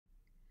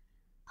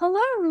Hello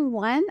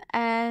everyone,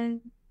 and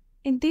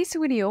in this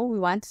video we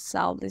want to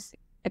solve this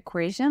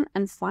equation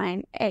and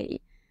find a.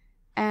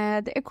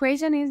 The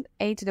equation is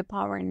a to the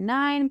power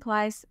 9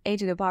 plus a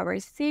to the power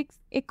 6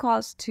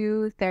 equals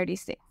to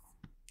 36.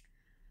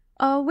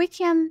 We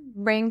can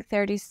bring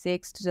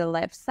 36 to the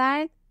left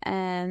side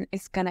and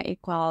it's gonna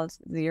equal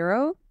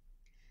 0.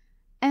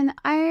 And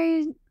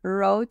I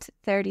wrote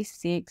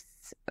 36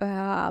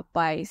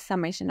 by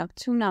summation of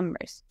two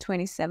numbers,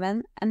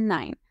 27 and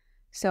 9.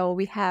 So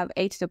we have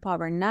a to the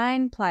power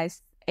 9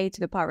 plus a to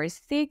the power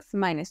 6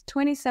 minus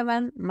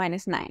 27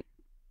 minus 9.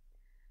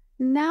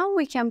 Now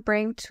we can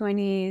bring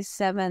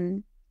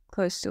 27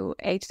 close to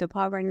a to the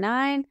power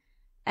 9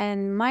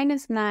 and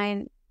minus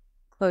 9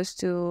 close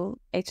to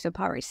a to the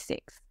power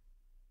 6.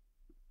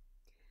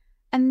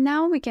 And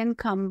now we can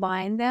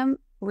combine them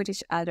with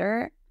each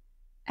other.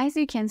 As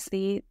you can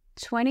see,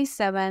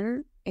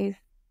 27 is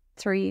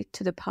 3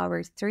 to the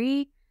power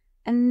 3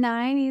 and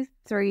 9 is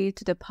 3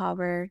 to the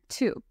power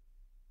 2.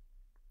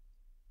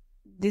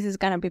 This is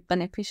going to be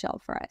beneficial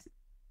for us.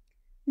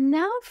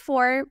 Now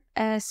for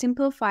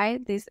simplify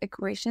this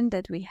equation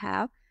that we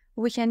have,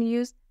 we can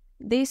use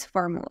this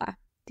formula,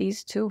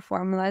 these two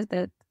formulas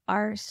that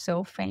are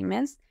so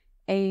famous,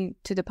 a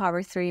to the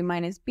power 3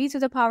 minus b to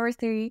the power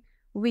 3.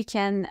 We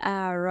can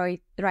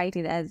write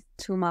it as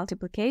 2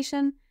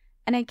 multiplication.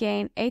 And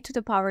again, a to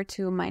the power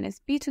 2 minus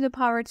b to the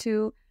power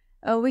 2,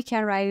 we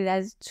can write it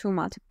as 2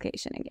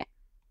 multiplication again.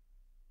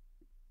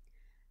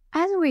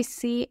 As we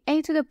see,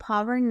 a to the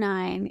power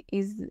 9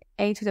 is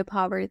a to the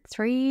power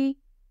 3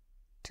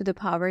 to the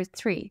power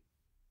 3.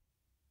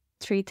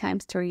 3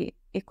 times 3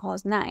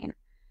 equals 9.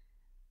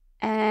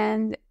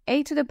 And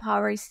a to the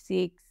power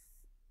 6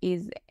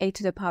 is a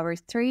to the power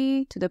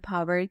 3 to the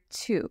power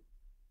 2.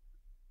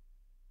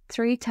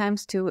 3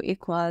 times 2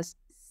 equals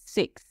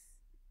 6.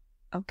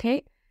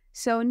 Okay?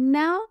 So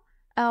now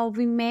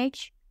we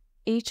make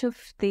each of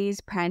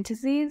these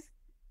parentheses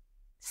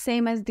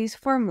same as these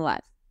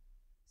formulas.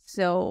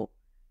 So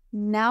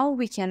now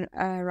we can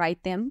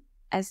write them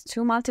as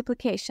 2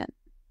 multiplication.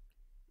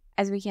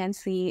 As we can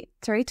see,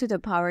 3 to the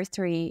power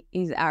 3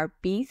 is our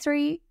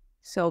b3,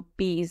 so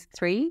b is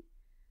 3.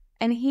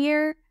 And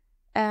here,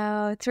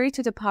 3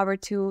 to the power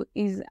 2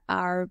 is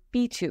our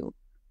b2,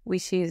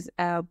 which is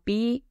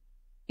b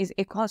is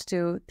equals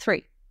to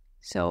 3.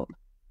 So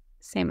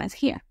same as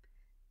here.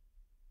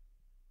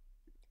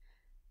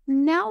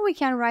 Now we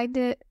can write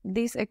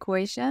this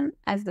equation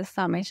as the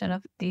summation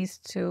of these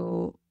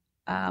two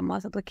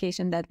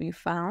multiplication that we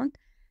found.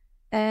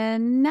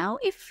 And now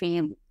if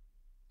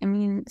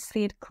we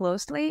see it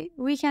closely,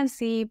 we can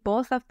see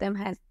both of them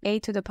has a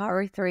to the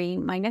power 3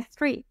 minus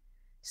 3.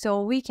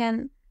 So we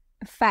can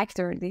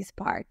factor this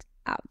part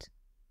out.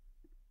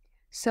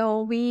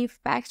 So we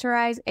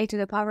factorize a to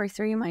the power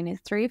 3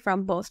 minus 3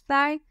 from both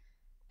sides,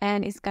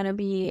 and it's going to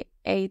be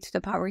a to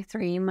the power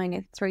 3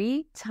 minus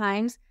 3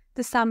 times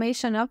the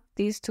summation of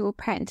these two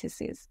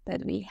parentheses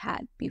that we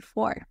had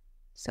before.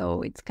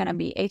 So it's going to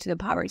be a to the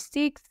power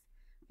 6.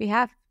 We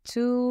have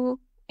 2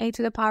 a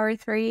to the power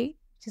 3,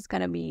 which is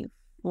going to be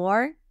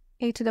 4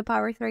 a to the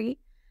power 3.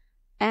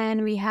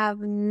 And we have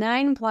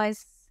 9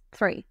 plus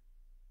 3,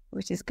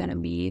 which is going to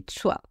be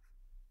 12.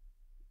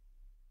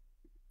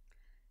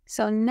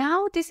 So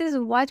now this is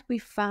what we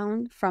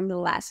found from the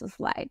last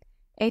slide.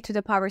 A to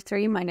the power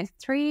 3 minus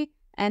 3.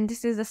 And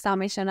this is the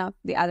summation of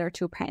the other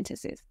two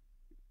parentheses.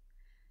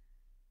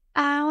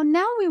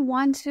 Now we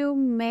want to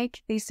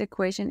make this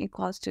equation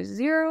equals to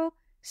 0.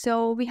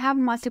 So we have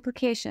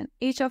multiplication.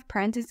 Each of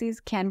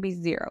parentheses can be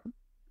 0.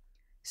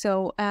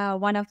 So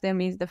one of them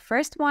is the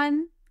first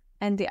one,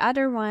 and the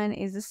other one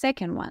is the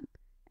second one.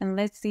 And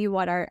let's see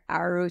what are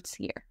our roots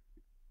here.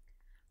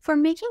 For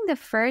making the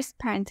first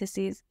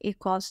parentheses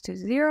equals to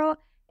 0,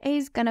 a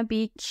is going to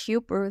be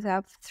cube root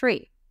of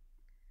 3.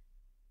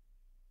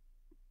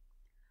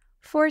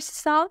 For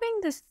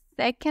solving the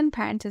second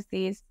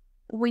parentheses,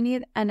 we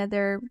need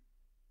another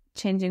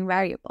changing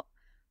variable.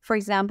 For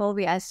example,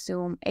 we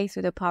assume a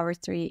to the power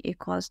 3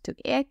 equals to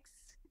x.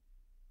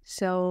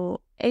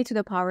 So a to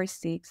the power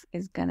 6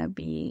 is going to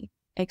be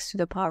x to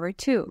the power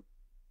 2.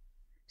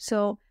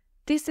 So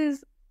this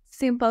is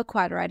simple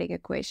quadratic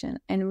equation,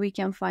 and we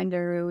can find the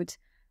root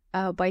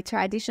by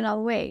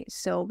traditional way.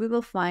 So we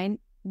will find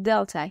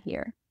delta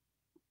here.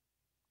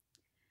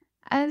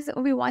 As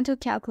we want to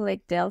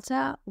calculate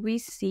delta, we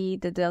see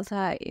the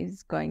delta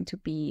is going to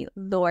be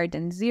lower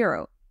than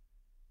 0.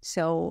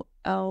 So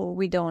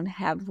we don't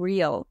have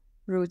real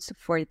roots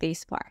for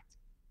this part.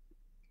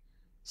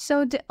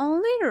 So the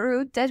only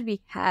root that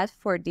we had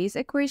for this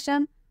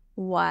equation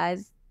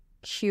was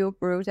cube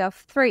root of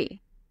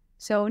 3.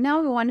 So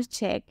now we want to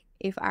check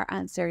if our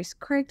answer is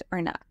correct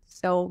or not.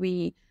 So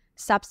we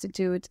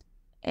substitute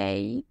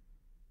a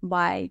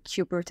by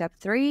cube root of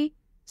 3.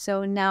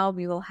 So now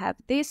we will have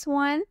this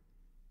one,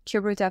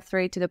 cube root of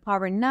 3 to the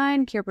power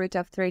 9, cube root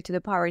of 3 to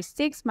the power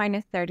 6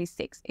 minus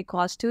 36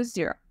 equals to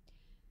 0.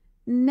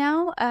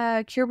 Now,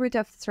 cube root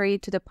of 3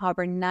 to the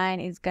power 9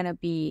 is going to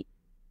be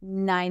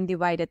 9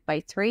 divided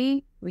by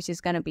 3, which is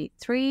going to be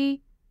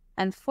 3.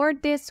 And for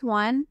this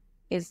one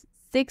is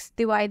 6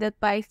 divided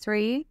by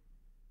 3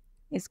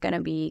 is going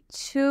to be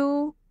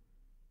 2.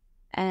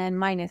 And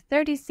minus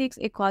 36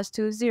 equals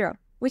to 0,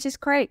 which is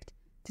correct.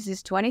 This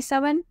is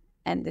 27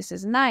 and this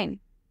is 9.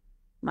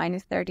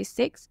 Minus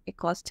 36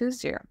 equals to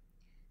 0.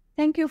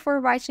 Thank you for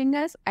watching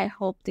us. I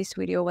hope this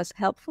video was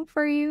helpful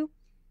for you.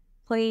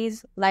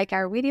 Please like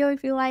our video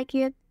if you like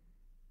it.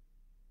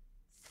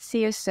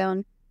 See you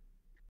soon.